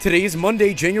Today is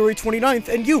Monday, January 29th,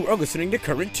 and you are listening to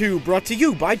Current 2, brought to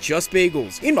you by Just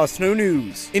Bagels, in must-know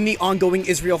news. In the ongoing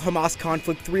Israel-Hamas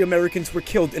conflict, 3 Americans were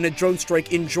killed in a drone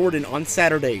strike in Jordan on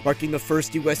Saturday, marking the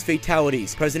first U.S.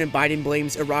 fatalities. President Biden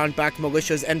blames Iran-backed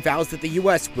militias and vows that the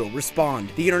U.S. will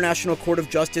respond. The International Court of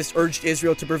Justice urged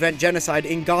Israel to prevent genocide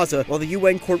in Gaza, while the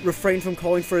UN court refrained from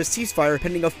calling for a ceasefire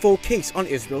pending a full case on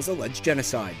Israel's alleged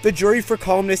genocide. The jury for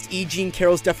columnist E. Jean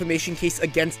Carroll's defamation case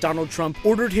against Donald Trump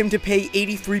ordered him to pay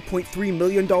 $83.3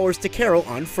 million to Carroll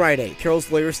on Friday.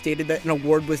 Carroll's lawyer stated that an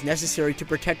award was necessary to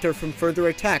protect her from further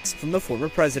attacks from the former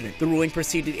president. The ruling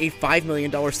preceded a $5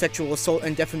 million sexual assault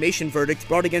and defamation verdict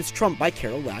brought against Trump by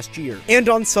Carroll last year. And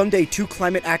on Sunday, 2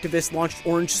 climate activists launched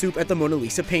orange soup at the Mona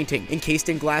Lisa painting, encased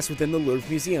in glass within the Louvre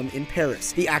Museum in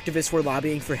Paris. The activists were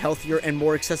lobbying for healthier and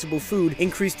more accessible food,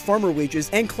 increased farmer wages,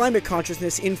 and climate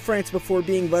consciousness in France before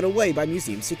being led away by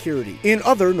museum security. In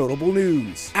other notable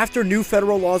news, after new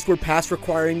federal laws were passed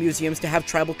requiring museums to have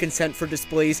tribal consent for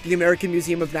displays, the American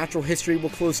Museum of Natural History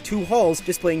will close 2 halls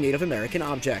displaying Native American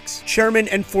objects. Chairman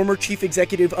and former chief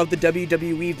executive of the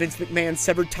WWE, Vince McMahon,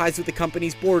 severed ties with the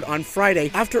company's board on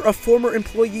Friday after a former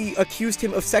employee accused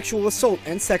him of sexual assault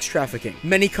and sex trafficking.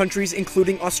 Many countries,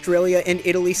 including Australia and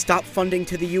Italy, stopped funding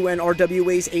to the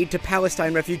UNRWA's aid to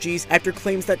Palestine refugees after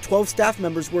claims that 12 staff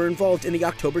members were involved in the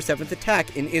October 7th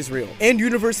attack in Israel. And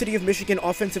University of Michigan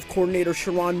offensive coordinator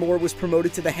Sherrone Moore was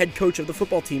promoted to the head coach of the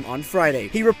football team on Friday.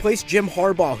 He replaced Jim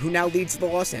Harbaugh, who now leads the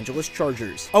Los Angeles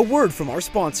Chargers. A word from our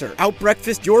sponsor.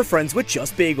 Out-breakfast your friends with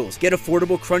Just Bagels. Get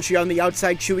affordable, crunchy on the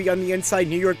outside, chewy on the inside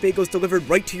New York bagels delivered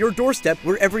right to your doorstep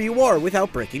wherever you are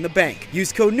without breaking the bank.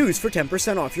 Use code NEWS for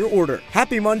 10% off your order.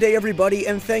 Happy Monday, everybody,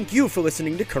 and thank you for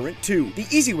listening to Current 2, the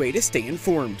easy way to stay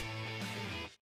informed.